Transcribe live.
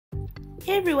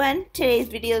Hey everyone, today's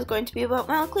video is going to be about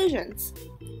malocclusions.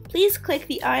 Please click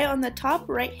the eye on the top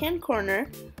right hand corner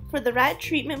for the rat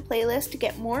treatment playlist to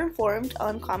get more informed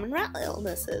on common rat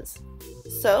illnesses.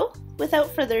 So,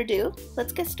 without further ado,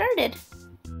 let's get started.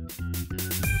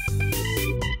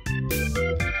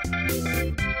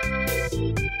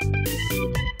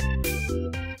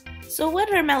 So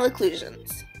what are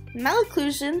malocclusions?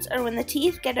 Malocclusions are when the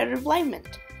teeth get out of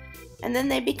alignment, and then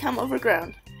they become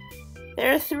overgrown.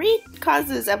 There are three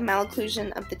causes of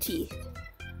malocclusion of the teeth.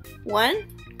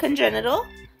 1. Congenital,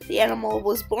 the animal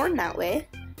was born that way.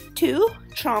 2.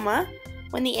 Trauma,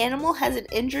 when the animal has an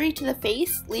injury to the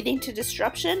face leading to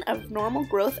disruption of normal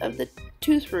growth of the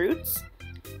tooth roots.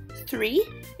 3.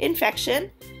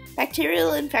 Infection,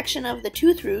 bacterial infection of the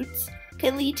tooth roots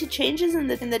can lead to changes in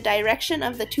the direction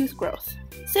of the tooth growth.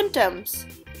 Symptoms.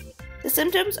 The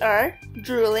symptoms are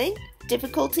drooling,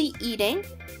 difficulty eating,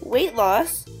 weight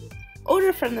loss,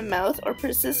 odor from the mouth, or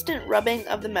persistent rubbing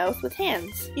of the mouth with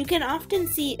hands. You can often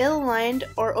see ill-aligned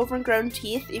or overgrown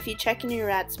teeth if you check in your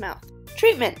rat's mouth.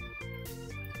 Treatment.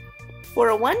 For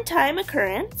a one-time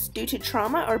occurrence due to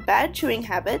trauma or bad chewing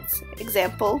habits,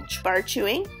 example, bar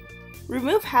chewing,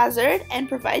 remove hazard and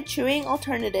provide chewing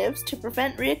alternatives to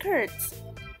prevent reoccurrence.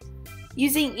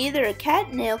 Using either a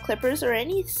cat nail clippers or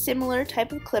any similar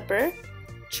type of clipper,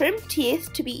 trim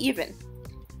teeth to be even.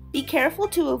 Be careful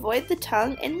to avoid the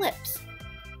tongue and lips.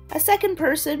 A second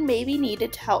person may be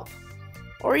needed to help.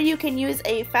 Or you can use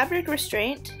a fabric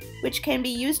restraint, which can be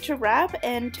used to wrap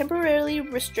and temporarily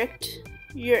restrict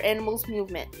your animal's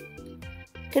movement.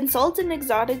 Consult an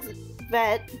exotic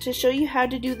vet to show you how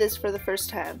to do this for the first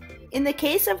time. In the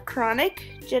case of chronic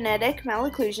genetic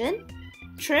malocclusion,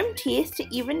 trim teeth to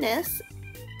evenness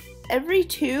every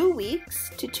 2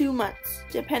 weeks to 2 months,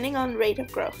 depending on rate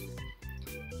of growth.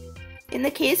 In the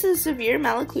case of severe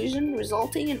malocclusion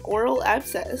resulting in oral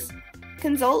abscess,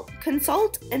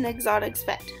 consult an exotic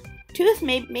vet. Tooth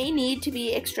may need to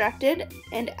be extracted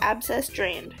and abscess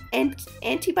drained, and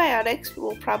antibiotics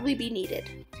will probably be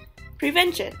needed.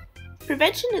 Prevention.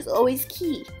 Prevention is always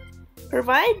key.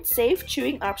 Provide safe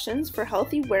chewing options for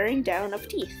healthy wearing down of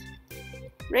teeth.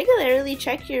 Regularly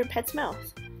check your pet's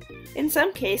mouth. In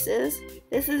some cases,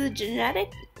 this is a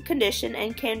genetic condition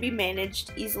and can be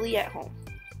managed easily at home.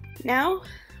 Now,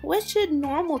 what should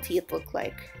normal teeth look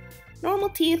like? Normal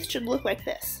teeth should look like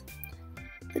this.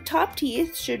 The top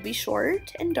teeth should be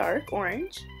short and dark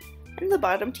orange, and the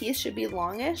bottom teeth should be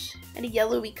longish and a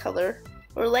yellowy color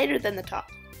or lighter than the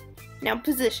top. Now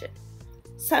position.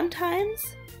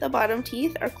 Sometimes the bottom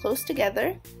teeth are close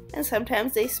together and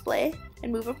sometimes they splay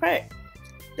and move apart.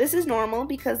 This is normal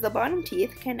because the bottom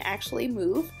teeth can actually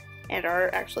move and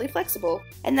are actually flexible.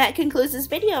 And that concludes this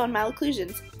video on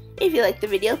malocclusions. If you liked the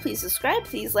video, please subscribe,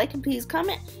 please like, and please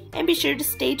comment, and be sure to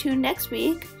stay tuned next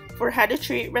week for how to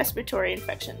treat respiratory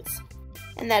infections.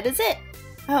 And that is it.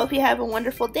 I hope you have a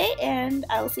wonderful day, and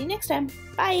I will see you next time.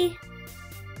 Bye!